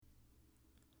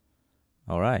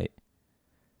All right.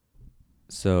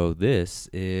 So this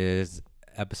is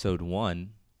episode 1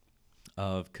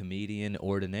 of Comedian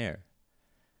Ordinaire,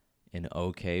 an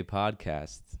okay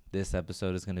podcast. This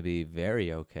episode is going to be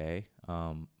very okay.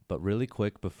 But really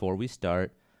quick, before we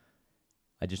start,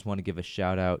 I just want to give a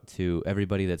shout out to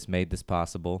everybody that's made this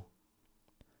possible.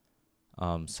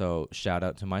 So shout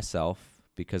out to myself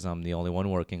because I'm the only one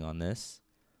working on this.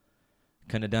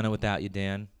 Couldn't have done it without you,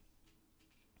 Dan.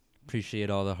 Appreciate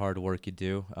all the hard work you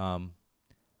do.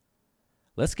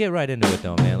 Let's get right into it,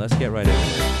 though, man. Let's get right into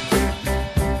it.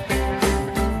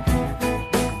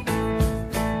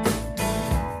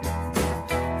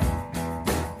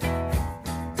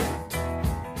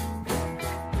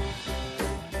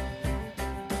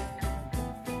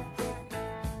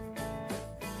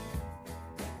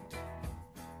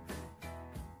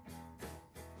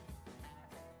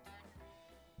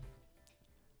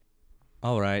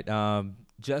 All right.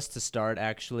 Just to start,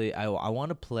 actually, I want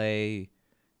to play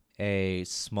a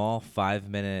small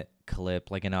 5-minute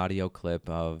clip, like an audio clip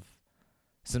of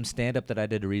some stand-up that I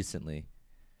did recently.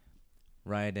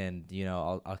 Right, and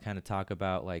I'll kind of talk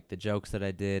about like the jokes that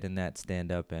I did in that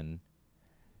stand-up and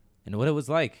what it was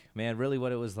like, man. Really,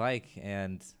 what it was like.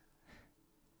 And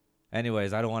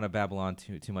anyways, I don't want to babble on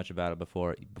too much about it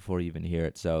before you even hear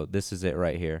it. So this is it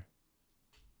right here.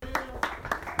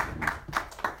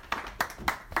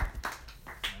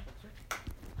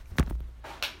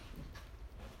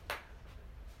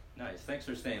 Nice. Thanks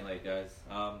for staying late, guys.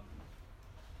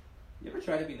 You ever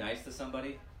try to be nice to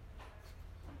somebody,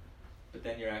 but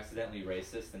then you're accidentally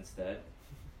racist instead?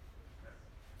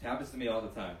 It happens to me all the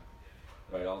time.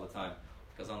 Right, all the time.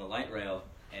 Because on the light rail,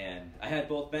 and I had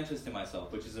both benches to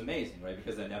myself, which is amazing, right?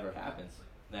 Because that never happens.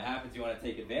 When that happens, you want to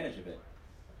take advantage of it.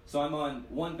 So I'm on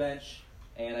one bench,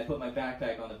 and I put my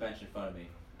backpack on the bench in front of me.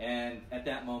 And at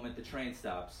that moment, the train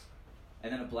stops,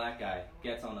 and then a black guy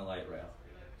gets on the light rail.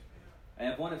 I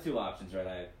have one of two options, right?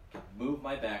 I can move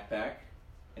my backpack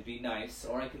and be nice,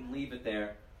 or I can leave it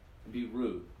there and be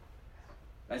rude.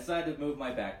 I decided to move my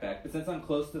backpack, but since I'm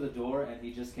close to the door and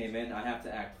he just came in, I have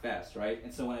to act fast, right?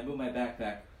 And so when I move my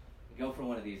backpack, I go for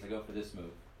one of these. I go for this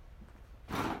move.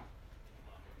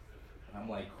 I'm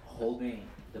like holding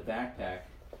the backpack.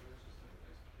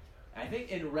 I think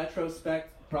in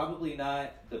retrospect, probably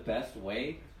not the best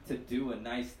way to do a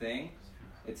nice thing.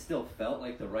 It still felt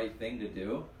like the right thing to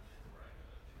do.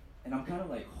 And I'm kind of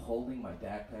like holding my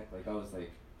backpack like I was like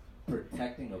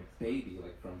protecting a baby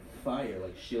like from fire,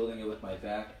 like shielding it with my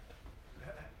back.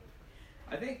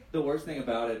 I think the worst thing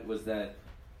about it was that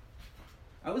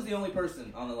I was the only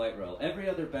person on the light rail. Every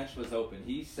other bench was open.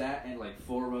 He sat in like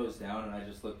 4 rows down and I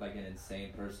just looked like an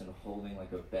insane person holding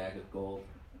like a bag of gold.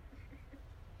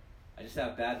 I just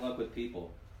have bad luck with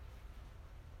people.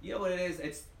 You know what it is?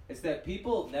 It's that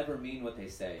people never mean what they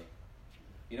say.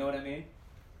 You know what I mean?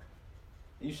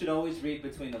 You should always read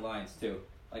between the lines, too.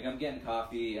 Like, I'm getting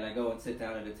coffee, and I go and sit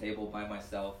down at a table by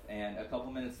myself, and a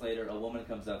couple minutes later, a woman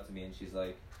comes up to me, and she's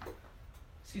like,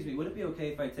 "Excuse me, would it be okay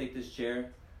if I take this chair?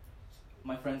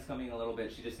 My friend's coming in a little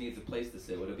bit. She just needs a place to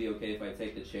sit. Would it be okay if I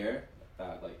take the chair?"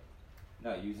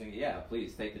 Not using it. "Yeah,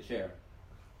 please, take the chair."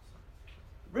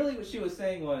 Really, what she was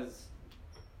saying was,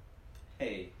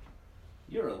 "Hey,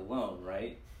 you're alone,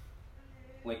 right?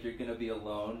 Like, you're going to be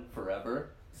alone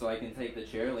forever? So I can take the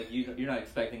chair? Like, you're not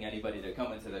expecting anybody to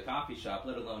come into the coffee shop,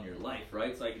 let alone your life,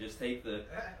 right? So I can just take the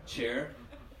chair."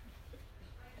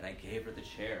 And I gave her the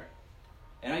chair.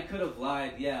 And I could have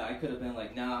lied. Yeah, I could have been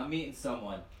like, "Nah, I'm meeting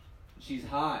someone. She's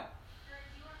hot."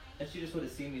 And she just would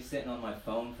have seen me sitting on my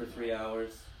phone for 3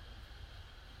 hours.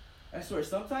 I swear,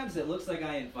 sometimes it looks like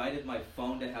I invited my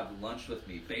phone to have lunch with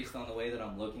me based on the way that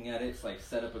I'm looking at it. It's like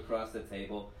set up across the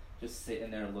table, just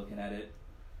sitting there looking at it.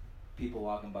 People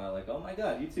walking by like, "Oh my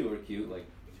God, you two are cute." Like,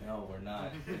 no, we're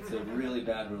not. It's a really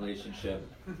bad relationship.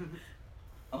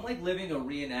 I'm like living a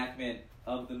reenactment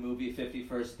of the movie 50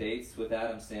 First Dates with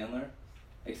Adam Sandler,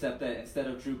 except that instead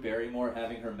of Drew Barrymore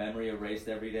having her memory erased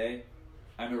every day,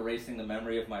 I'm erasing the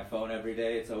memory of my phone every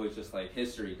day. It's always just like,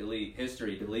 history, delete,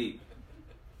 history, delete.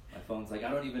 My phone's like, "I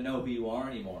don't even know who you are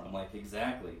anymore." I'm like,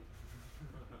 exactly.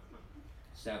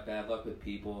 Just have bad luck with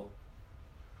people.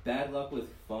 Bad luck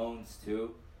with phones,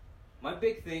 too. My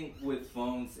big thing with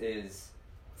phones is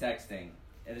texting,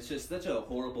 and it's just such a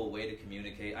horrible way to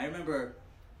communicate. I remember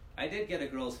I did get a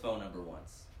girl's phone number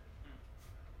once.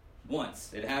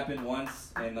 Once. It happened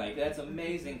once, and like, that's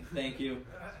amazing, thank you.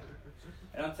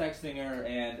 And I'm texting her,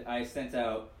 and I sent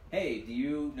out, "Hey, do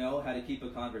you know how to keep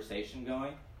a conversation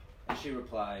going?" And she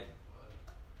replied,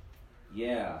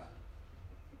 "Yeah."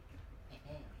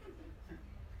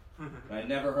 I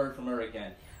never heard from her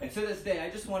again. And to this day, I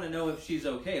just want to know if she's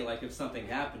okay, like if something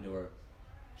happened to her.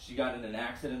 she got in an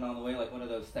accident on the way, like one of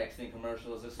those texting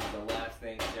commercials. This was the last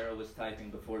thing Sarah was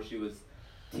typing before she was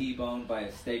T-boned by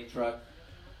a steak truck.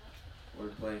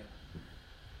 Wordplay.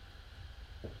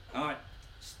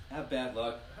 Have bad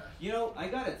luck. You know, I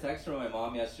got a text from my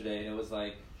mom yesterday, and it was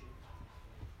like,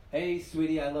 "Hey,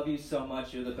 sweetie, I love you so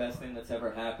much. You're the best thing that's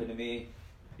ever happened to me.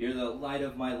 You're the light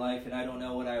of my life, and I don't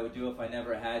know what I would do if I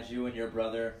never had you and your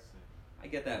brother." I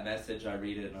get that message, I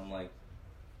read it, and I'm like,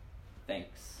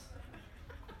 thanks.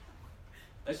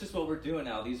 That's just what we're doing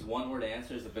now. These one-word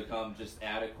answers have become just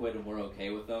adequate, and we're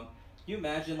okay with them. Can you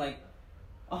imagine, like,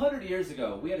 100 years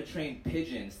ago, we had to train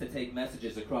pigeons to take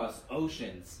messages across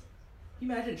oceans. Can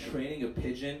you imagine training a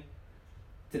pigeon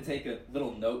to take a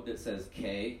little note that says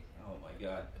K? Oh my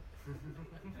God.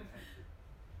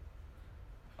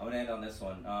 I'm going to end on this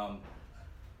one.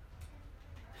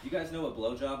 You guys know what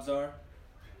blowjobs are?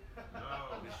 No,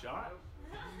 shot?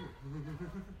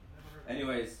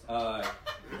 Anyways,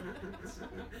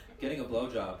 getting a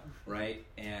blowjob, right?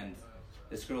 And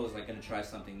this girl is like going to try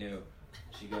something new.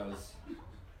 She goes,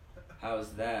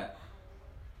 "How's that?"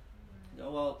 I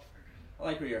go, "Well, I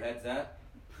like where your head's at."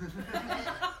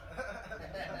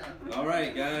 All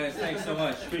right, guys, thanks so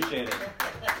much. Appreciate it.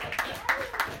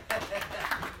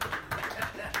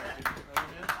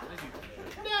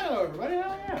 Hello, everybody.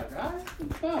 Hell yeah, guys.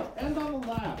 Good stuff. End on the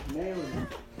laugh. Nailing it.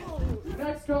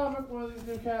 Next comic, one of these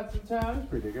new cats in town. He's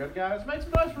pretty good, guys. Make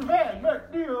some noise for Van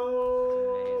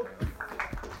McNeil.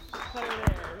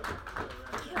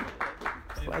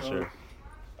 Pleasure.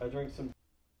 I drink some.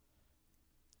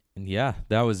 And yeah,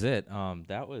 that was it.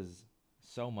 That was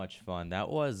so much fun. It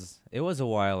was a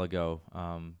while ago.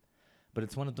 But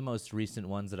it's one of the most recent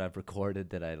ones that I've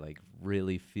recorded that I like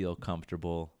really feel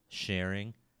comfortable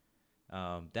sharing.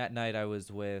 That night I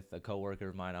was with a coworker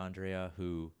of mine, Andrea,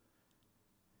 who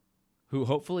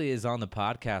hopefully is on the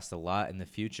podcast a lot in the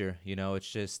future. You know, it's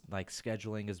just like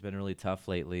scheduling has been really tough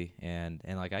lately, and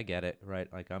like I get it,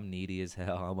 right? Like I'm needy as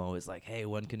hell. I'm always like, "Hey,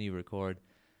 when can you record?"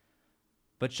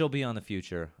 But she'll be on the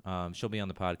future. She'll be on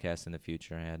the podcast in the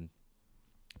future, and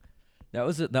that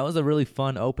was a really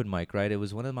fun open mic, right? It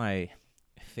was one of my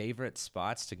favorite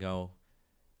spots to go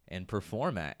and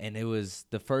perform at, and it was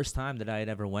the first time that I had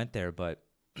ever went there, but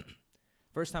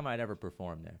first time I'd ever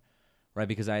performed there, right?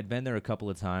 Because I had been there a couple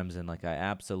of times, and like I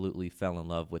absolutely fell in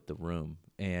love with the room.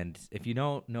 And if you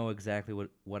don't know exactly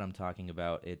what I'm talking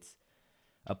about, it's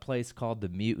a place called the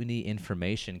Mutiny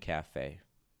Information Cafe.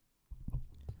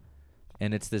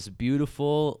 And it's this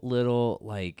beautiful little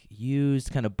like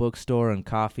used kind of bookstore and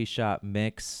coffee shop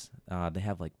mix. They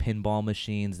have like pinball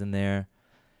machines in there.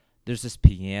 There's this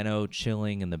piano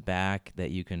chilling in the back that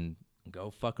you can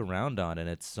go fuck around on, and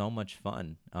it's so much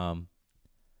fun.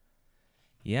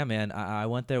 Yeah, man, I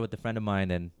went there with a friend of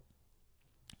mine, and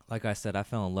like I said, I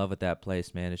fell in love with that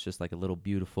place, man. It's just like a little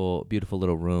beautiful, beautiful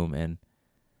little room, and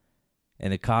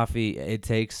the coffee, it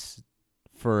takes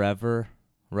forever,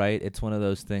 right? It's one of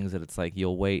those things that it's like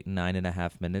you'll wait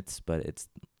 9.5 minutes, but it's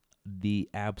the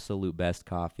absolute best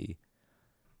coffee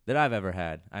that I've ever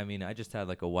had. I mean, I just had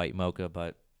like a white mocha,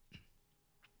 but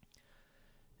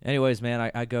anyways,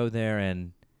 man, I go there,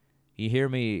 and you hear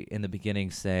me in the beginning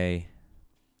say,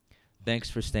 "Thanks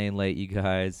for staying late, you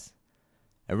guys."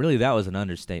 And really, that was an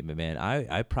understatement, man.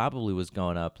 I probably was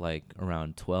going up like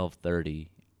around 12:30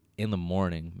 in the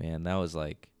morning, man. That was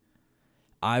like,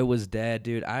 I was dead,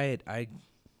 dude.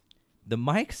 The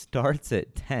mic starts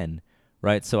at 10,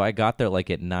 right? So I got there like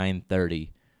at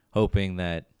 9:30, hoping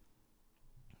that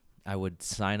I would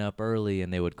sign up early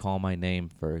and they would call my name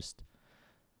first.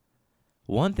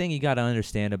 One thing you got to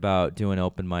understand about doing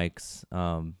open mics,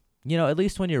 you know, at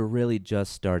least when you're really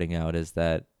just starting out, is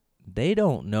that they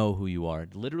don't know who you are.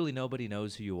 Literally nobody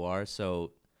knows who you are,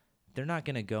 so they're not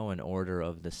going to go in order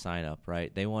of the sign up,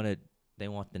 right? They want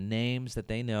the names that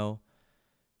they know,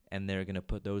 and they're going to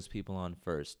put those people on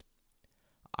first.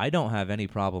 I don't have any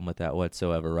problem with that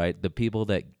whatsoever, right? The people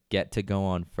that get to go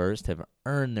on first have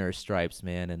earned their stripes,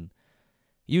 man, and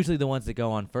usually the ones that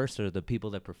go on first are the people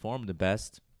that perform the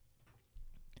best.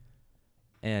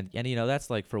 And you know, that's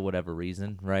like for whatever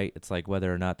reason, right? It's like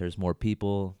whether or not there's more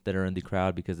people that are in the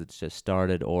crowd because it's just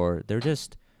started, or they're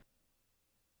just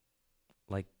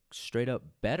like straight up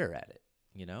better at it,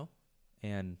 you know?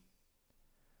 And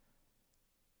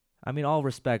I mean, all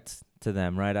respect to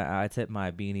them, right? I tip my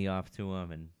beanie off to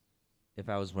them, and if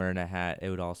I was wearing a hat,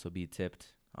 it would also be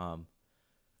tipped. But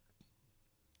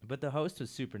the host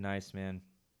was super nice, man.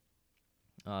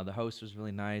 The host was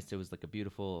really nice. It was like a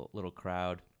beautiful little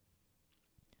crowd.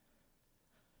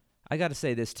 I got to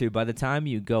say this too. By the time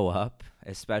you go up,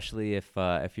 especially if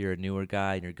you're a newer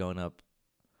guy and you're going up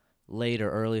late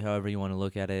or early, however you want to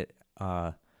look at it,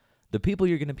 the people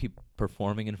you're going to be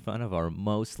performing in front of are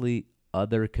mostly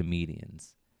other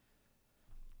comedians,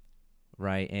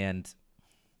 right? And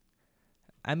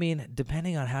I mean,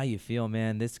 depending on how you feel,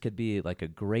 man, this could be like a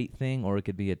great thing or it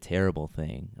could be a terrible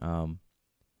thing.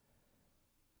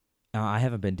 I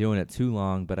haven't been doing it too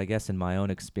long, but I guess in my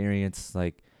own experience,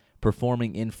 like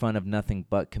performing in front of nothing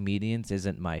but comedians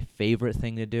isn't my favorite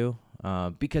thing to do,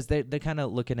 because they're kind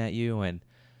of looking at you and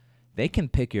they can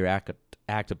pick your act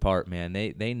apart, man.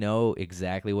 They know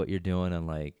exactly what you're doing, and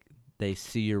like they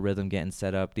see your rhythm getting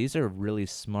set up. These are really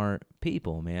smart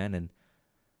people, man. And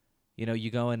you know,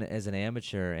 you go in as an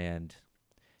amateur and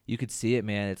you could see it,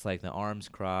 man. It's like the arms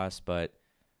crossed, but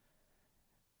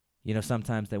you know,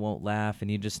 sometimes they won't laugh,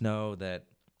 and you just know that,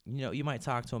 you know, you might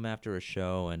talk to them after a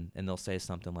show and they'll say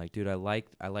something like, dude, I like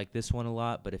this one a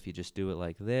lot, but if you just do it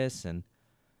like this. And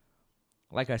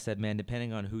like I said, man,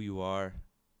 depending on who you are,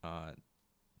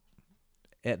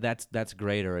 that's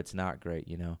great or it's not great,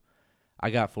 you know.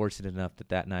 I got fortunate enough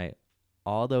that night,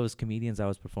 all those comedians I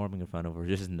was performing in front of were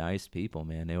just nice people,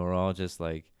 man. They were all just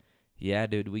like, yeah,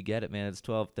 dude, we get it, man. It's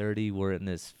 12:30. We're in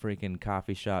this freaking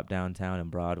coffee shop downtown in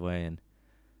Broadway, and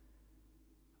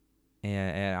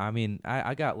I mean,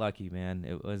 I got lucky, man.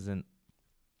 It wasn't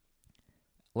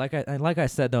like I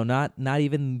said though, not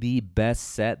even the best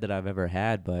set that I've ever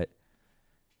had, but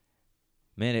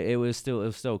man, it was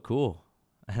so cool,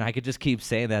 and I could just keep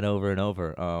saying that over and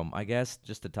over. I guess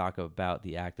just to talk about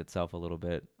the act itself a little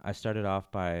bit, I started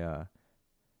off by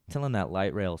telling that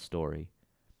light rail story,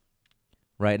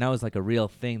 right? And that was like a real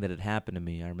thing that had happened to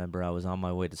me. I remember I was on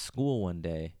my way to school one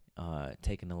day,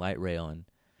 taking the light rail, and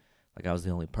like I was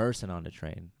the only person on the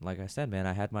train. Like I said, man,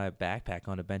 I had my backpack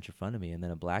on a bench in front of me, and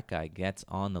then a black guy gets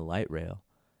on the light rail.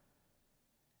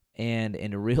 And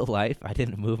in real life, I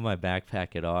didn't move my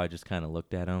backpack at all. I just kind of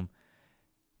looked at him,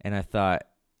 and I thought,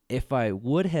 if I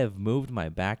would have moved my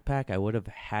backpack, I would have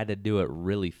had to do it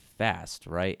really fast,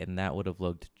 right? And that would have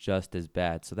looked just as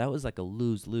bad. So that was like a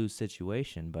lose-lose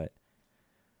situation, but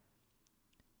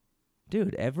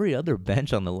dude, every other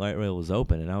bench on the light rail was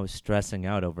open, and I was stressing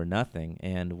out over nothing.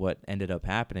 And what ended up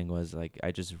happening was, like,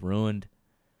 I just ruined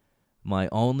my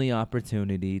only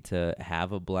opportunity to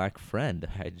have a black friend.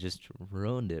 I just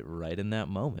ruined it right in that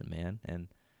moment, man. And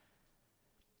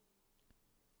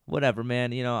whatever,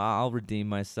 man. You know, I'll redeem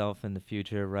myself in the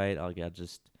future, right? I'll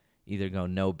just either go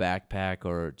no backpack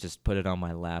or just put it on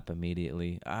my lap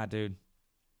immediately. Dude.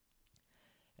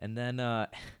 And then,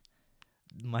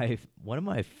 one of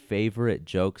my favorite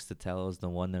jokes to tell is the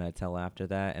one that I tell after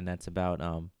that, and that's about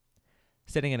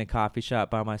sitting in a coffee shop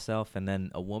by myself, and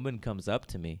then a woman comes up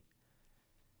to me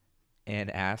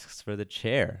and asks for the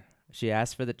chair. She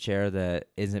asks for the chair that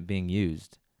isn't being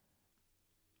used.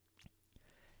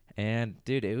 And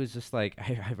dude, it was just like,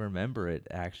 I remember it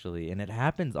actually, and it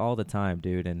happens all the time,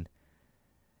 dude. And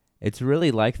it's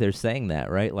really like they're saying that,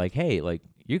 right? Like, hey, like,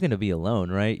 you're going to be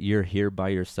alone, right? You're here by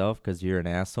yourself because you're an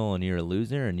asshole and you're a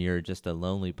loser and you're just a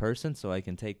lonely person, so I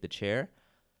can take the chair.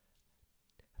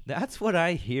 That's what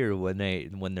I hear when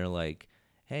they're like,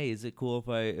 hey, is it cool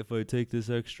if I take this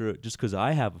extra just because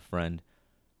I have a friend?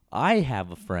 I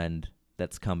have a friend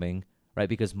that's coming, right?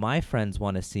 Because my friends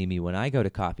want to see me when I go to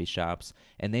coffee shops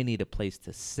and they need a place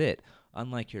to sit.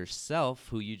 Unlike yourself,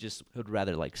 who you just would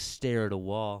rather like stare at a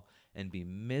wall and be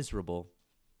miserable.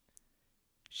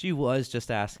 She was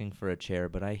just asking for a chair,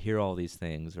 but I hear all these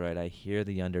things, right? I hear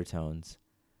the undertones.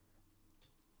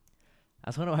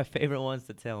 That's one of my favorite ones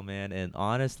to tell, man. And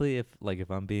honestly, if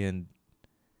I'm being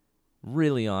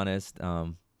really honest,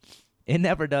 it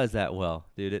never does that well,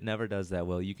 dude. It never does that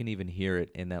well. You can even hear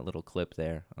it in that little clip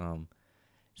there. It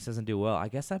just doesn't do well. I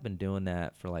guess I've been doing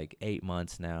that for like 8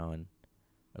 months now, and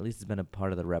at least it's been a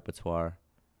part of the repertoire.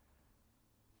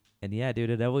 And yeah, dude,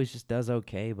 it always just does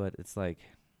okay, but it's like,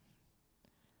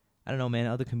 I don't know, man.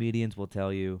 Other comedians will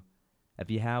tell you, if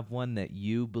you have one that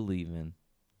you believe in,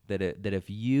 that if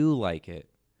you like it,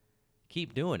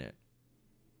 keep doing it.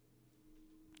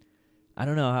 I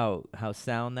don't know how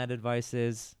sound that advice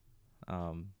is.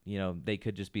 You know, they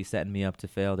could just be setting me up to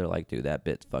fail. They're like, dude, that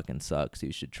bit fucking sucks.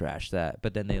 You should trash that.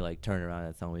 But then they like turn around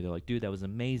and tell me, they're like, dude, that was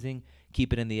amazing.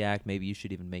 Keep it in the act. Maybe you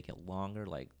should even make it longer,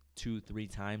 like 2-3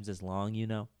 times as long, you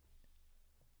know?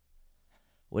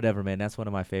 Whatever, man. That's one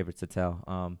of my favorites to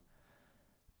tell.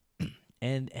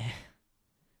 And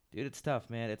dude, it's tough,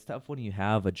 man. It's tough when you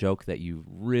have a joke that you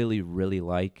really, really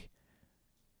like,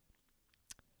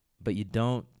 but you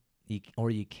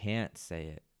can't say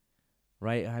it,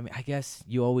 right? I mean, I guess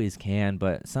you always can,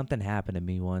 but something happened to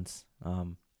me once.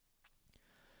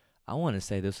 I want to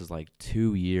say this was like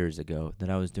 2 years ago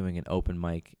that I was doing an open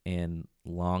mic in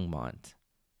Longmont.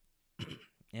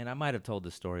 And I might have told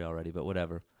this story already, but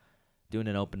whatever. doing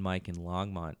an open mic in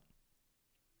Longmont.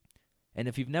 And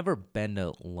if you've never been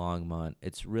to Longmont,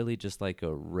 it's really just like a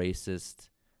racist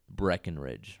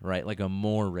Breckenridge, right? Like a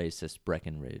more racist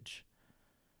Breckenridge.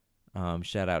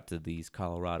 Shout out to these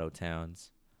Colorado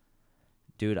towns.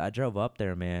 Dude, I drove up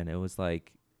there, man. It was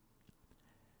like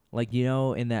you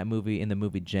know, in the movie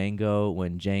Django,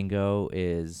 when Django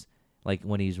is like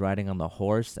when he's riding on the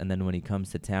horse, and then when he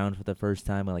comes to town for the first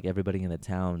time, and like everybody in the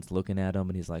town's looking at him,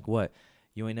 and he's like, "What?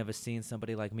 You ain't never seen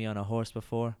somebody like me on a horse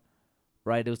before?"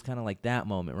 Right? It was kind of like that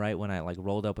moment, right? When I like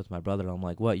rolled up with my brother, I'm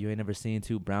like, "What? You ain't never seen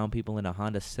two brown people in a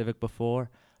Honda Civic before?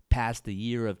 Past the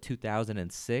year of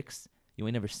 2006? You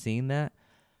ain't never seen that?"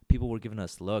 People were giving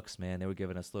us looks, man. They were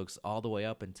giving us looks all the way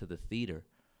up into the theater.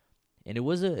 And it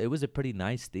was a pretty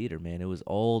nice theater, man. It was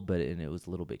old, and it was a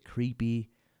little bit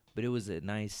creepy, but it was a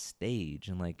nice stage,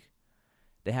 and like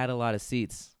they had a lot of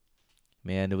seats.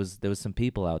 Man, there was some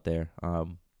people out there.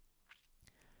 And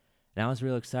I was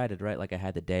real excited, right? Like I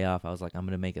had the day off. I was like, I'm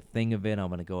going to make a thing of it. I'm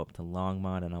going to go up to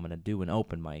Longmont and I'm going to do an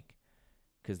open mic.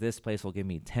 Cuz this place will give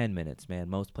me 10 minutes, man.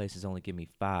 Most places only give me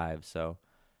 5, so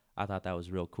I thought that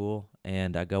was real cool.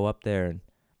 And I go up there, and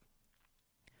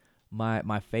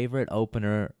my favorite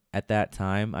opener at that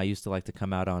time, I used to like to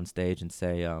come out on stage and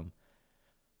say,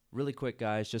 really quick,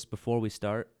 guys, just before we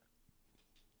start,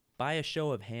 by a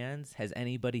show of hands, has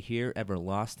anybody here ever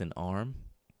lost an arm?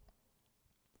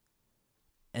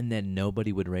 And then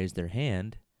nobody would raise their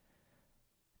hand.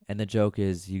 And the joke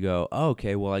is, you go, oh,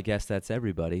 okay, well, I guess that's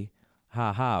everybody.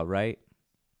 Ha ha, right?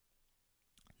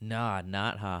 Nah,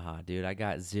 not ha ha, dude. I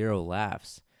got 0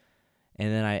 laughs.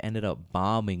 And then I ended up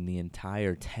bombing the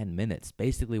entire 10 minutes.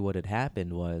 Basically what had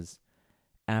happened was,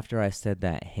 after I said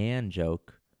that hand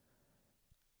joke,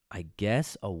 I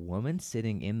guess a woman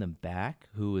sitting in the back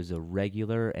who is a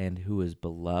regular and who is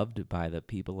beloved by the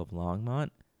people of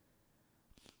Longmont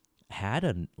had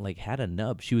a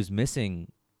nub. She was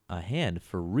missing a hand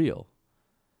for real.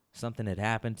 Something had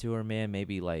happened to her, man.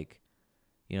 Maybe like,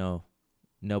 you know,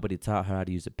 nobody taught her how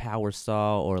to use a power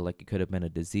saw, or like it could have been a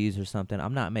disease or something.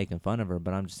 I'm not making fun of her,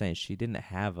 but I'm just saying she didn't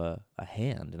have a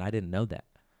hand, and I didn't know that.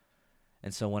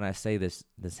 And so when I say this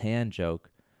hand joke,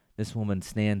 this woman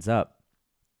stands up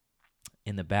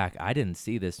in the back. I didn't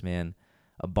see this, man.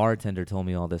 A bartender told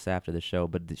me all this after the show,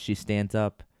 but she stands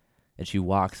up and she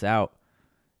walks out,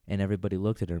 and everybody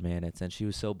looked at her, man. And she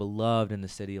was so beloved in the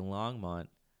city of Longmont.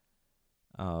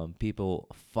 People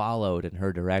followed in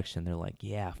her direction. They're like,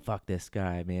 yeah, fuck this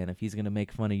guy, man. If he's going to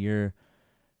make fun of your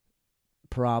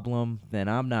problem, then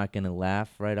I'm not going to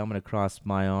laugh, right? I'm going to cross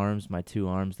my arms, my 2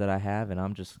 arms that I have, and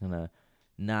I'm just going to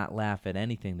not laugh at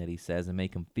anything that he says and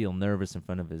make him feel nervous in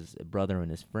front of his brother and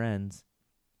his friends.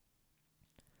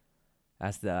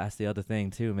 That's the other thing,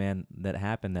 too, man, that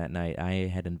happened that night. I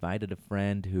had invited a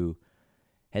friend who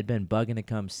had been bugging to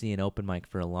come see an open mic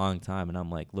for a long time, and I'm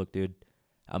like, look, dude,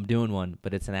 I'm doing one,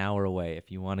 but it's an hour away. If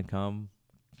you want to come,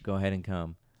 go ahead and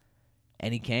come.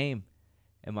 And he came,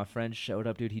 and my friend showed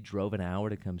up, dude. He drove an hour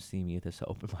to come see me at this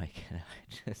open mic, and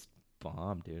I just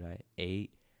bombed, dude. I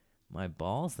ate my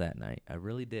balls that night. I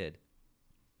really did.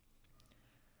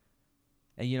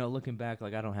 And, you know, looking back,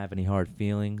 like, I don't have any hard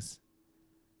feelings,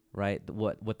 right?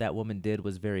 What that woman did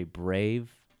was very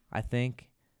brave, I think,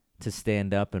 to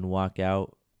stand up and walk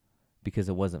out because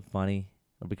it wasn't funny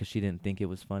or because she didn't think it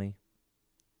was funny.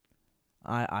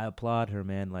 I applaud her,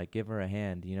 man. Like, give her a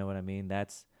hand. You know what I mean?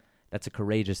 That's a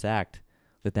courageous act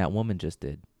that woman just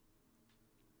did.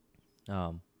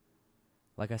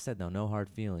 Like I said, though, no hard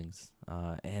feelings.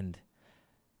 And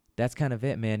that's kind of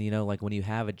it, man. You know, like when you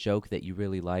have a joke that you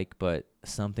really like, but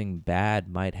something bad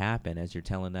might happen as you're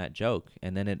telling that joke,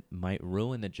 and then it might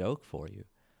ruin the joke for you.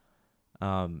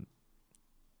 And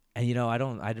you know,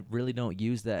 I really don't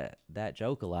use that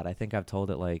joke a lot. I think I've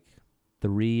told it like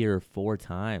 3 or 4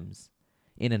 times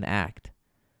in an act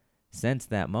since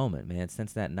that moment, man,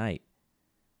 since that night.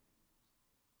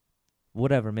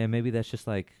 Whatever, man. Maybe that's just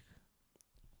like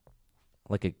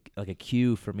a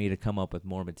cue for me to come up with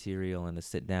more material and to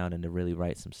sit down and to really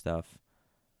write some stuff.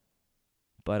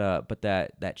 But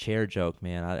that chair joke,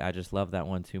 man, I just love that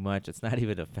one too much. It's not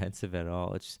even offensive at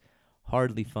all. It's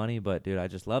hardly funny, but dude, I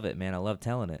just love it, man. I love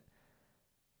telling it.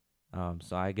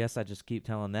 So I guess I just keep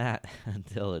telling that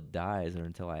until it dies, or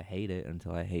until I hate it,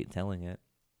 until I hate telling it.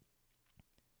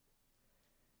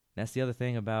 That's the other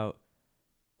thing about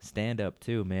stand-up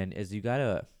too, man, is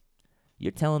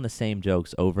you're telling the same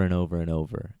jokes over and over and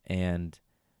over, and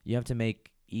you have to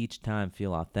make each time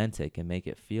feel authentic and make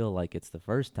it feel like it's the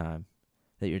first time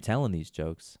that you're telling these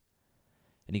jokes.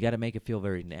 And you got to make it feel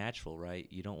very natural, right?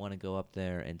 You don't want to go up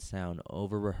there and sound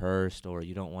over-rehearsed, or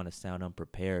you don't want to sound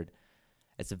unprepared.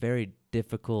 it's a very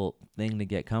difficult thing to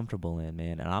get comfortable in,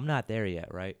 man. And I'm not there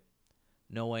yet, right?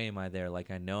 No way am I there.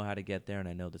 Like, I know how to get there, and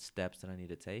I know the steps that I need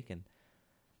to take, and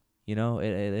you know,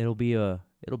 it'll be a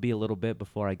little bit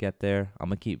before I get there. I'm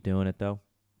gonna keep doing it though.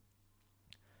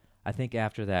 I think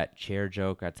after that chair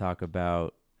joke, I talk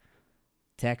about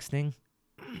texting,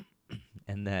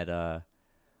 and that I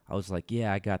was like,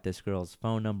 yeah, I got this girl's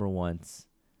phone number once,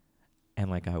 and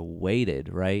like I waited,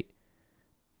 right?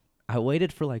 I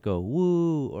waited for like a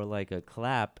woo or like a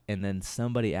clap, and then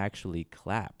somebody actually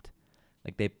clapped.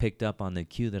 Like they picked up on the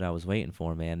cue that I was waiting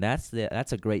for, man. That's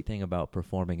a great thing about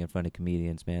performing in front of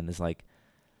comedians, man. Is like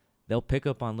they'll pick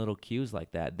up on little cues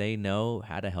like that. They know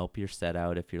how to help your set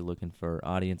out if you're looking for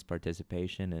audience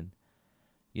participation, and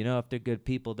you know, if they're good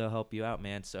people, they'll help you out,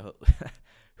 man. So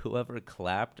whoever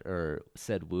clapped or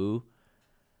said woo,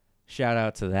 shout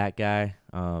out to that guy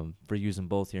for using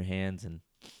both your hands and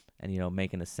you know,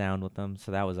 making a sound with them.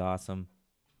 So that was awesome.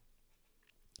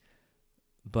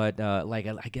 But like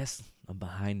I guess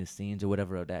behind the scenes or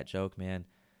whatever of that joke, man,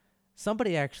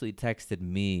 somebody actually texted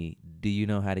me, do you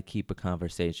know how to keep a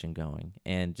conversation going?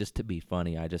 And just to be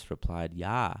funny, I just replied,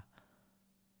 yeah.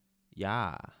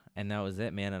 And that was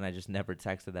it, man. And I just never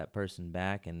texted that person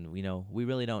back. And, you know, we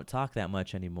really don't talk that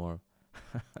much anymore.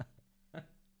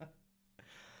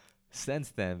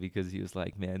 Since then, because he was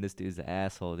like, man, this dude's an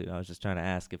asshole, dude. I was just trying to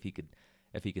ask if he could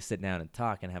sit down and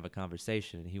talk and have a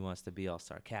conversation. And he wants to be all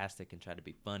sarcastic and try to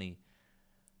be funny.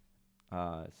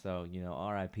 So, you know,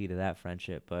 RIP to that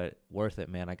friendship, but worth it,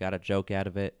 man. I got a joke out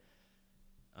of it.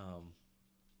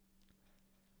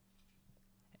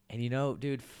 And, you know,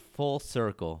 dude, full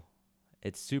circle.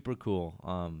 It's super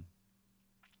cool.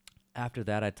 After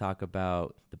that, I talk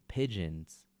about the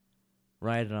pigeons,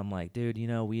 right? And I'm like, dude, you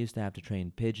know, we used to have to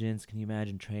train pigeons. Can you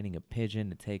imagine training a pigeon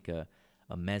to take a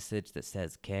message that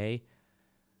says K?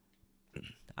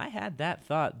 I had that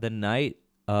thought the night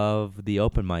of the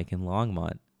open mic in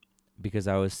Longmont, because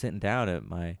I was sitting down at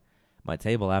my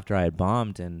table after I had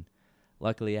bombed, and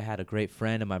luckily I had a great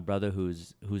friend and my brother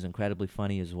who's incredibly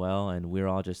funny as well, and we were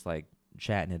all just like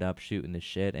chatting it up, shooting the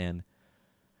shit, and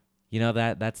you know,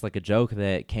 that's like a joke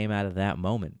that came out of that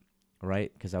moment, right?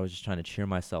 Because I was just trying to cheer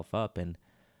myself up, and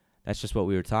that's just what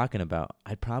we were talking about.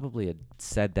 I probably had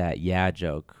said that yeah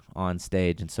joke on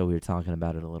stage, and so we were talking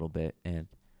about it a little bit, and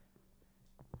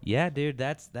yeah, dude,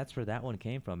 that's where that one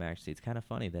came from, actually. It's kind of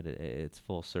funny that it's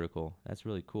full circle. That's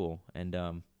really cool.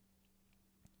 And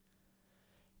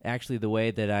actually, the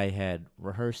way that I had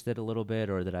rehearsed it a little bit,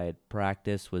 or that I had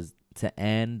practiced, was to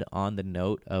end on the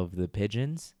note of the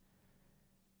pigeons.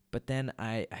 But then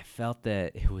I felt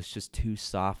that it was just too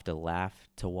soft a laugh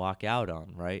to walk out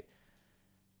on, right?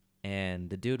 And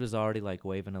the dude was already like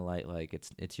waving a light, like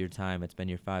it's your time, it's been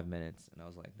your 5 minutes. And I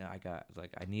was like, no,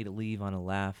 I need to leave on a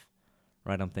laugh,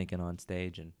 right? I'm thinking on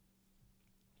stage, and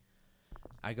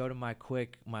I go to my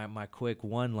quick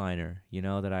one-liner, you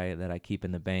know, that I keep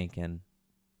in the bank, and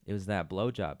it was that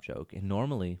blowjob joke. And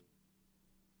normally,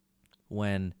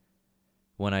 when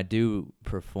I do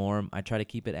perform, I try to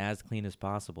keep it as clean as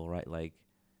possible, right? Like,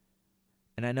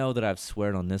 and I know that I've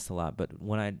sweared on this a lot, but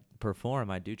when I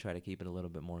perform, I do try to keep it a little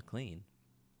bit more clean.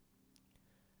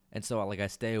 And so, like, I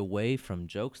stay away from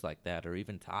jokes like that, or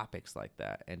even topics like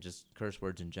that, and just curse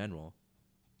words in general.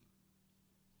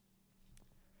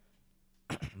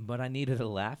 But I needed a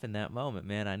laugh in that moment,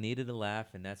 man. I needed a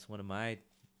laugh, and that's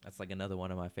like another one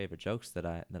of my favorite jokes that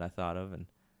I thought of, and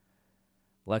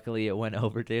luckily it went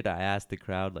over, dude. I asked the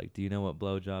crowd, like, do you know what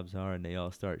blowjobs are? And they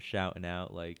all start shouting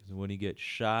out, like, when you get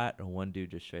shot, or one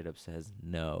dude just straight up says,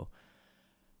 no.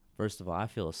 First of all, I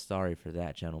feel sorry for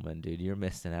that gentleman, dude. You're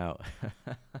missing out.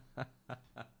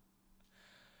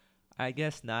 I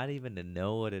guess not even to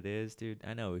know what it is, dude.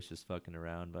 I know he's just fucking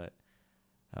around, but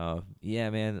yeah,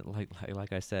 man,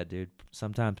 like I said, dude,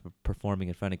 sometimes performing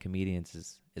in front of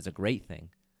comedians is a great thing.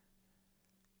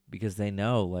 Because they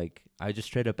know, like, I just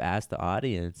straight up asked the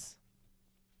audience.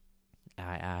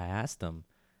 I asked them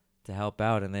to help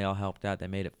out, and they all helped out. They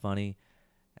made it funny,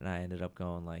 and I ended up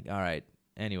going like, all right,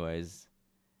 anyways.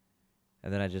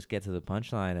 And then I just get to the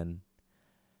punchline, and,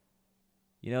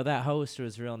 you know, that host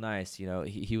was real nice. You know,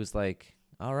 he was like,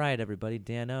 all right, everybody,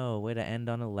 Dan-O, way to end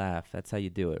on a laugh. That's how you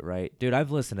do it, right? Dude,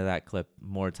 I've listened to that clip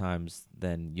more times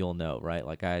than you'll know, right?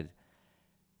 Like,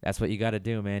 that's what you got to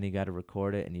do, man. You got to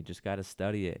record it, and you just got to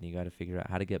study it, and you got to figure out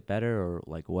how to get better, or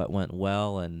like what went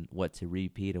well and what to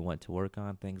repeat and what to work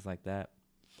on, things like that.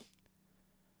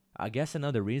 I guess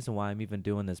another reason why I'm even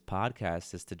doing this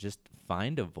podcast is to just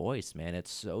find a voice, man. It's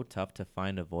so tough to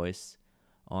find a voice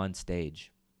on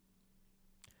stage.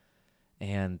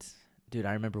 And, dude,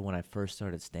 I remember when I first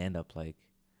started stand-up, like,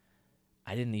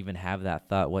 I didn't even have that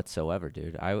thought whatsoever,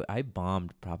 dude. I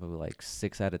bombed probably like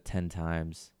 6 out of 10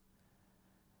 times,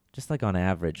 just like on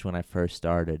average when I first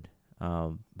started.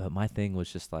 But my thing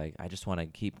was just like, I just want to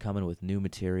keep coming with new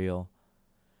material.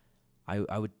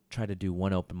 I would try to do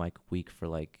one open mic a week for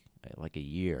like a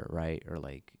year, right? Or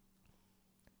like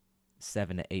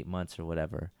 7 to 8 months or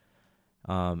whatever.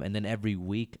 And then every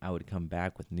week I would come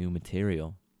back with new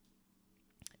material.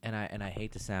 And I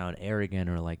hate to sound arrogant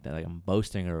or like that, like I'm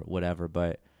boasting or whatever,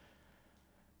 but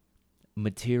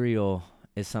material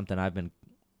is something I've been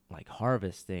like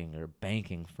harvesting or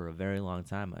banking for a very long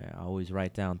time. I always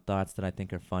write down thoughts that I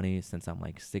think are funny since I'm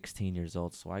like 16 years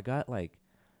old. So I got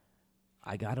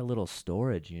a little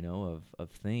storage,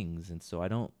 of things. And so I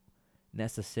don't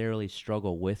necessarily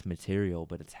struggle with material,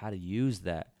 but it's how to use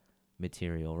that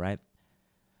material, right?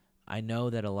 I know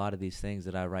that a lot of these things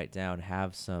that I write down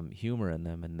have some humor in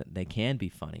them and that they can be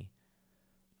funny.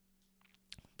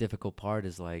 Difficult part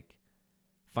is like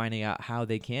finding out how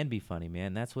they can be funny,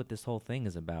 man. That's what this whole thing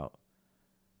is about.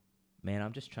 Man,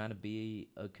 I'm just trying to be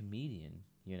a comedian,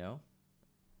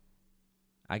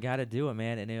 I got to do it,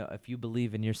 man. And if you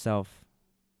believe in yourself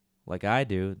like I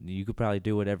do, you could probably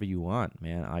do whatever you want,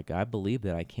 man. Like I believe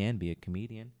that I can be a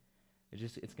comedian.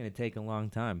 It's going to take a long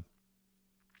time.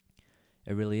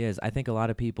 It really is. I think a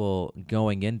lot of people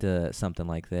going into something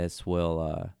like this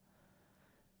will,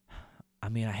 I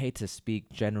hate to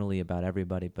speak generally about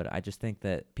everybody, but I just think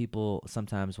that people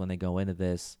sometimes when they go into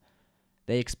this,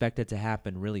 they expect it to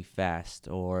happen really fast,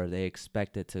 or they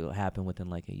expect it to happen within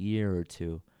like a year or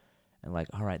two. And like,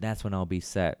 all right, that's when I'll be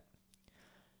set.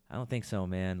 I don't think so,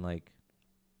 man. Like,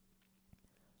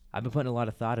 I've been putting a lot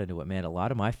of thought into it, man. A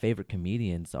lot of my favorite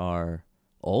comedians are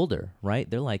older, right?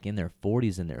 They're like in their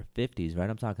 40s and their 50s, right?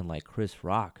 I'm talking like Chris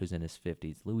Rock, who's in his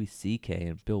 50s, Louis C.K.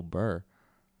 and Bill Burr.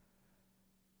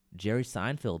 Jerry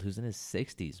Seinfeld, who's in his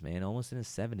 60s, man, almost in his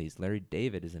 70s. Larry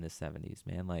David is in his 70s,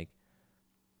 man. Like,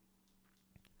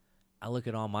 I look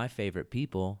at all my favorite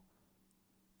people,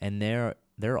 and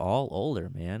they're all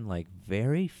older, man. Like,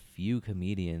 very few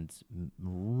comedians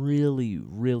really,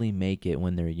 really make it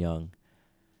when they're young.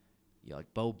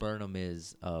 Like, Bo Burnham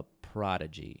is a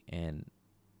prodigy, and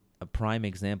a prime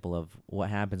example of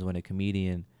what happens when a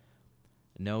comedian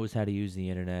knows how to use the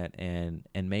internet and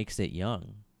makes it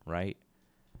young, right?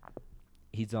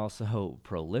 He's also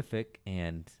prolific,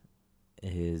 and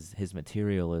his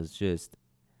material is just,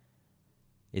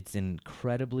 it's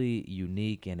incredibly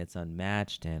unique, and it's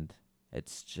unmatched, and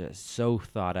it's just so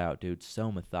thought out, dude,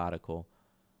 so methodical.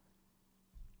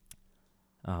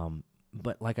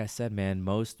 But like I said, man,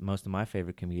 most of my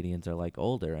favorite comedians are like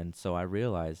older, and so I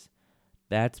realize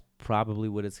that's probably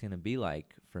what it's going to be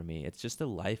like for me. It's just a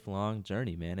lifelong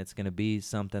journey, man. It's going to be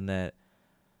something that,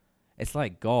 it's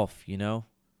like golf, You know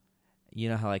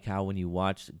how when you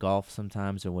watch golf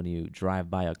sometimes, or when you drive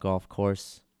by a golf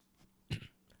course,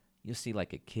 you'll see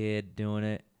like a kid doing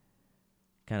it,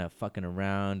 kind of fucking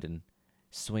around and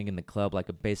swinging the club like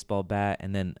a baseball bat,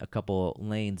 and then a couple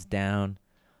lanes down,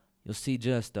 you'll see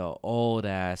just a old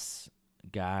ass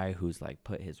guy who's like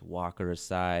put his walker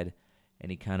aside, and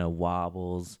he kind of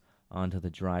wobbles onto the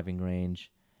driving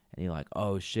range, and you're like,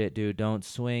 oh shit, dude, don't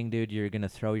swing, dude, you're gonna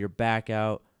throw your back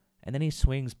out. And then he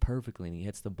swings perfectly, and he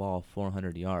hits the ball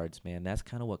 400 yards, man. That's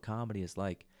kind of what comedy is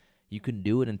like. You can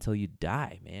do it until you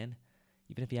die, man.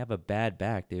 Even if you have a bad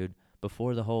back, dude.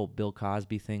 Before the whole Bill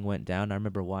Cosby thing went down, I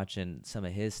remember watching some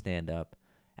of his stand-up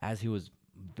as he was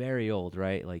very old,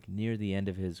 right? Like near the end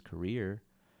of his career.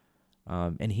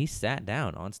 And he sat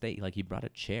down on stage. Like he brought a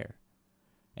chair,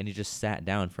 and he just sat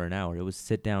down for an hour. It was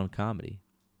sit-down comedy.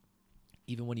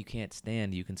 Even when you can't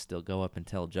stand, you can still go up and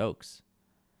tell jokes.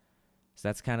 So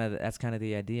that's kind of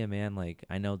the idea, man. Like,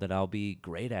 I know that I'll be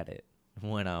great at it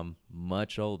when I'm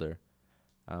much older.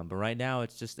 But right now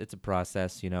it's a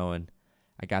process, and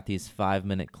I got these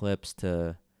 5-minute clips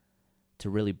to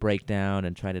really break down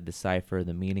and try to decipher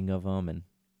the meaning of them. And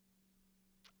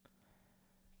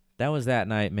that was that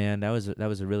night, man. That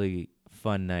was a really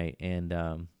fun night.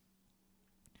 And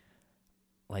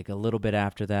like a little bit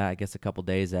after that, I guess a couple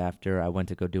days after, I went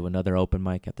to go do another open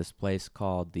mic at this place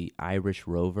called the Irish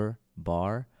Rover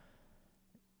Bar.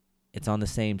 It's on the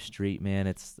same street, man.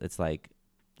 It's like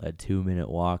a 2-minute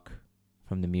walk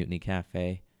from the Mutiny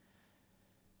Cafe.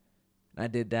 I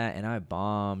did that, and I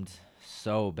bombed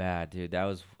so bad, dude. That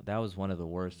was one of the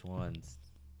worst ones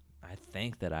I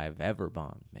think that I've ever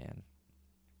bombed, man.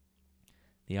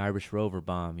 The Irish Rover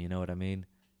bomb, you know what I mean?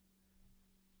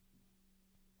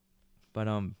 But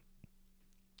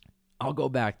I'll go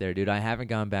back there, dude. I haven't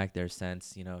gone back there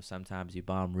since. Sometimes you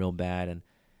bomb real bad, and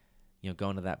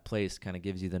going to that place kind of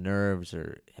gives you the nerves,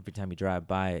 or every time you drive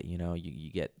by it,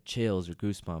 you get chills or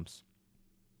goosebumps.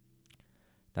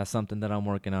 That's something that I'm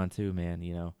working on too,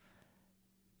 man,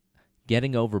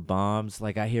 Getting over bombs,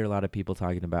 like I hear a lot of people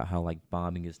talking about how like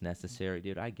bombing is necessary.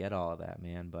 Dude, I get all of that,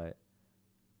 man, but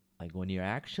like when you're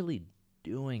actually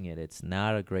doing it, it's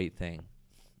not a great thing.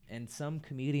 And some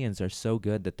comedians are so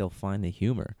good that they'll find the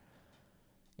humor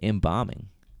in bombing.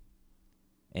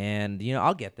 And,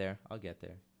 I'll get there.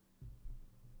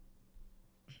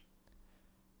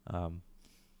 And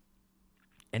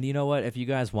you know what? If you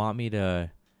guys want me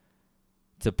to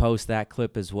post that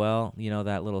clip as well,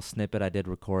 that little snippet, I did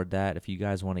record that. If you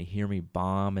guys want to hear me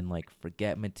bomb and like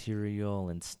forget material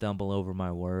and stumble over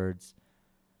my words,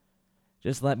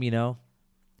 just let me know,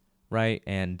 right?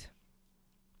 And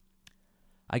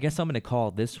I guess I'm going to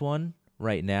call this one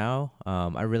right now.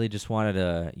 I really just wanted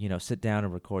to, sit down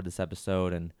and record this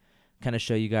episode and kind of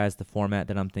show you guys the format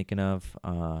that I'm thinking of.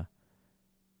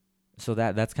 So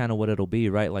that's kind of what it'll be,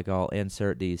 right? Like I'll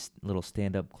insert these little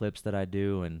stand-up clips that I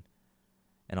do, and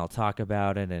I'll talk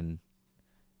about it, and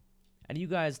you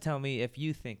guys tell me if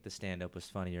you think the stand-up was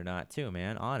funny or not too,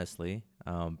 man, honestly,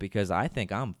 because I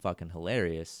think I'm fucking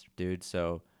hilarious, dude,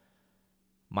 so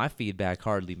my feedback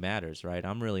hardly matters, right?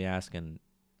 I'm really asking,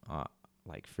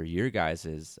 like, for your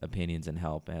guys' opinions and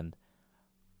help, and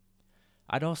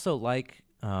I'd also like,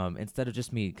 instead of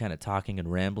just me kind of talking and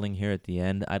rambling here at the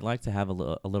end, I'd like to have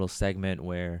a little segment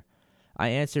where I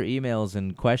answer emails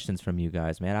and questions from you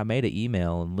guys, man. I made an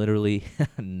email, and literally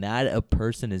not a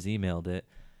person has emailed it.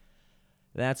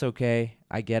 That's okay.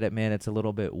 I get it, man. It's a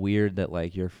little bit weird that,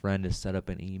 like, your friend has set up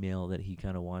an email that he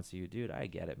kind of wants you. Dude, I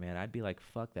get it, man. I'd be like,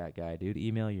 fuck that guy, dude.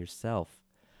 Email yourself.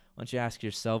 Why don't you ask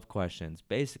yourself questions?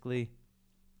 Basically,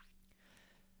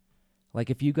 like,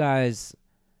 if you guys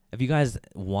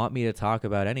want me to talk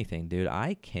about anything, dude,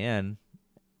 I can,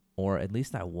 or at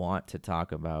least I want to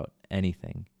talk about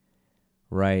anything,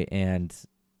 right? And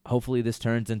hopefully this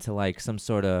turns into like some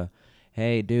sort of,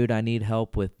 hey, dude, I need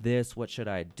help with this. What should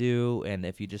I do? And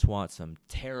if you just want some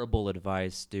terrible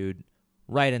advice, dude,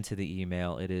 write into the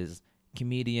email. It is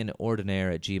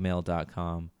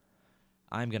comedianordinaire@gmail.com.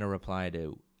 I'm going to reply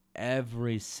to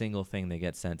every single thing that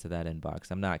gets sent to that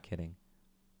inbox. I'm not kidding.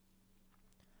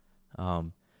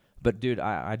 But dude,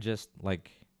 I just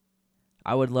like,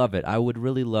 I would love it. I would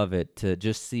really love it to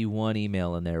just see one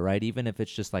email in there, right? Even if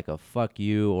it's just like a fuck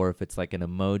you, or if it's like an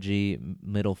emoji,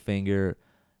 middle finger,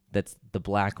 that's the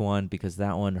black one, because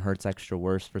that one hurts extra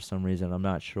worse for some reason. I'm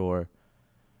not sure.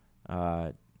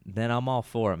 Then I'm all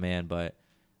for it, man. But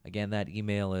again, that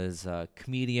email is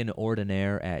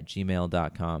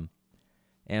comedianordinaire@gmail.com.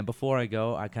 And before I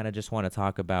go, I kind of just want to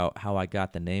talk about how I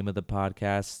got the name of the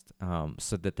podcast,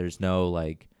 so that there's no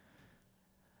like,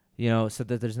 so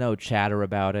that there's no chatter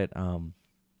about it.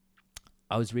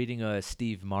 I was reading a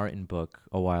Steve Martin book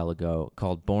a while ago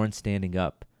called Born Standing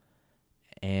Up,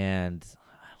 and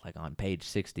like on page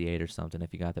 68 or something,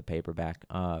 if you got the paperback,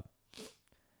 kind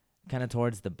of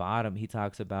towards the bottom, he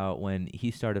talks about when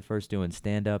he started first doing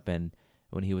stand-up and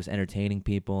when he was entertaining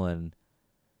people and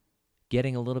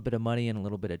getting a little bit of money and a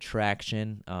little bit of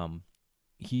traction.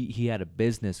 He had a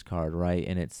business card, right,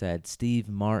 and it said Steve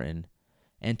Martin,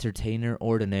 entertainer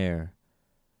ordinaire.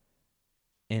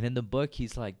 And in the book,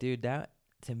 he's like, dude, that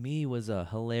to me was a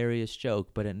hilarious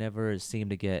joke, but it never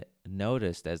seemed to get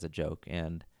noticed as a joke.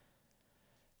 And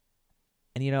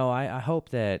I hope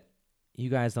that you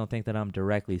guys don't think that I'm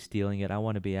directly stealing it. I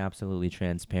want to be absolutely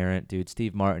transparent, dude.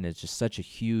 Steve Martin is just such a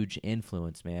huge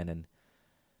influence, man. And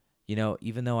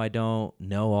even though I don't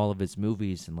know all of his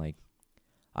movies, and like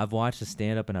I've watched his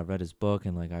stand-up and I've read his book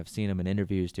and like I've seen him in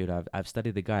interviews, dude. I've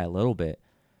studied the guy a little bit.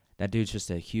 That dude's just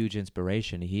a huge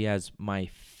inspiration. He has my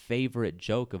favorite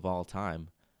joke of all time.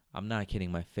 I'm not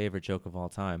kidding, my favorite joke of all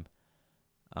time.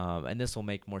 And this will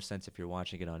make more sense if you're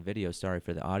watching it on video. Sorry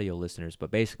for the audio listeners,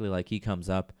 but basically, like, he comes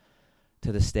up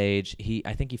to the stage.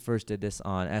 I think he first did this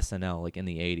on SNL, like in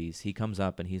the 80s. He comes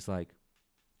up and he's like,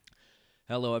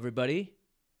 "Hello, everybody.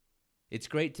 It's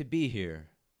great to be here.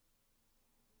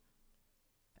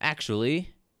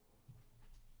 Actually,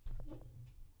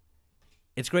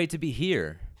 it's great to be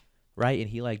here." Right? And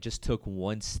he like just took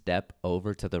one step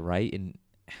over to the right. And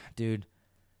dude,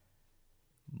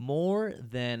 more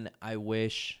than I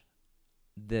wish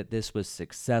that this was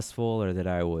successful or that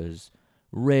I was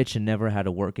rich and never had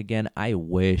to work again, I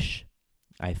wish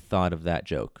I thought of that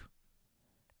joke.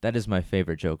 That is my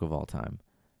favorite joke of all time.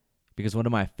 Because one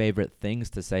of my favorite things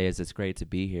to say is it's great to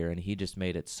be here, and he just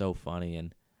made it so funny.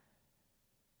 And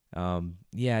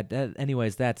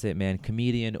anyways, that's it, man.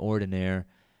 Comedian ordinaire.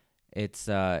 It's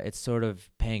sort of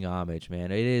paying homage,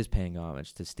 man. It is paying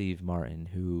homage to Steve Martin,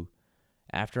 who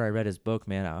after I read his book,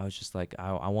 man, I was just like,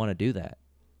 I want to do that.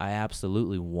 I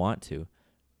absolutely want to.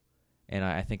 And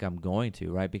I think I'm going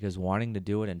to, right? Because wanting to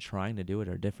do it and trying to do it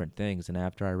are different things. And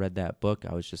after I read that book,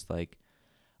 I was just like,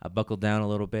 I buckled down a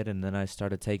little bit, and then I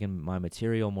started taking my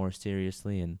material more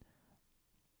seriously. And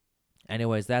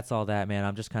anyways, that's all that, man.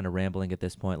 I'm just kind of rambling at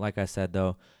this point. Like I said,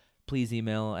 though, please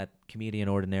email at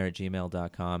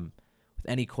comedianordinaire@gmail.com with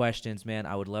any questions, man.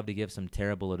 I would love to give some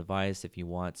terrible advice. If you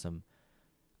want some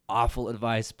awful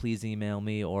advice, please email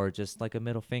me, or just like a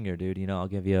middle finger, dude. You know, I'll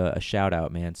give you a shout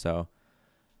out, man. So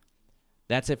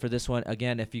that's it for this one.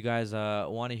 Again, if you guys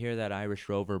want to hear that Irish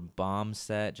Rover bomb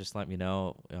set, just let me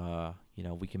know. You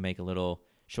know, we can make a little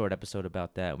short episode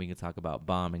about that. We can talk about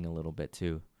bombing a little bit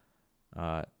too.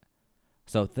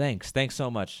 So thanks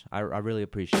so much. I really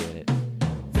appreciate it.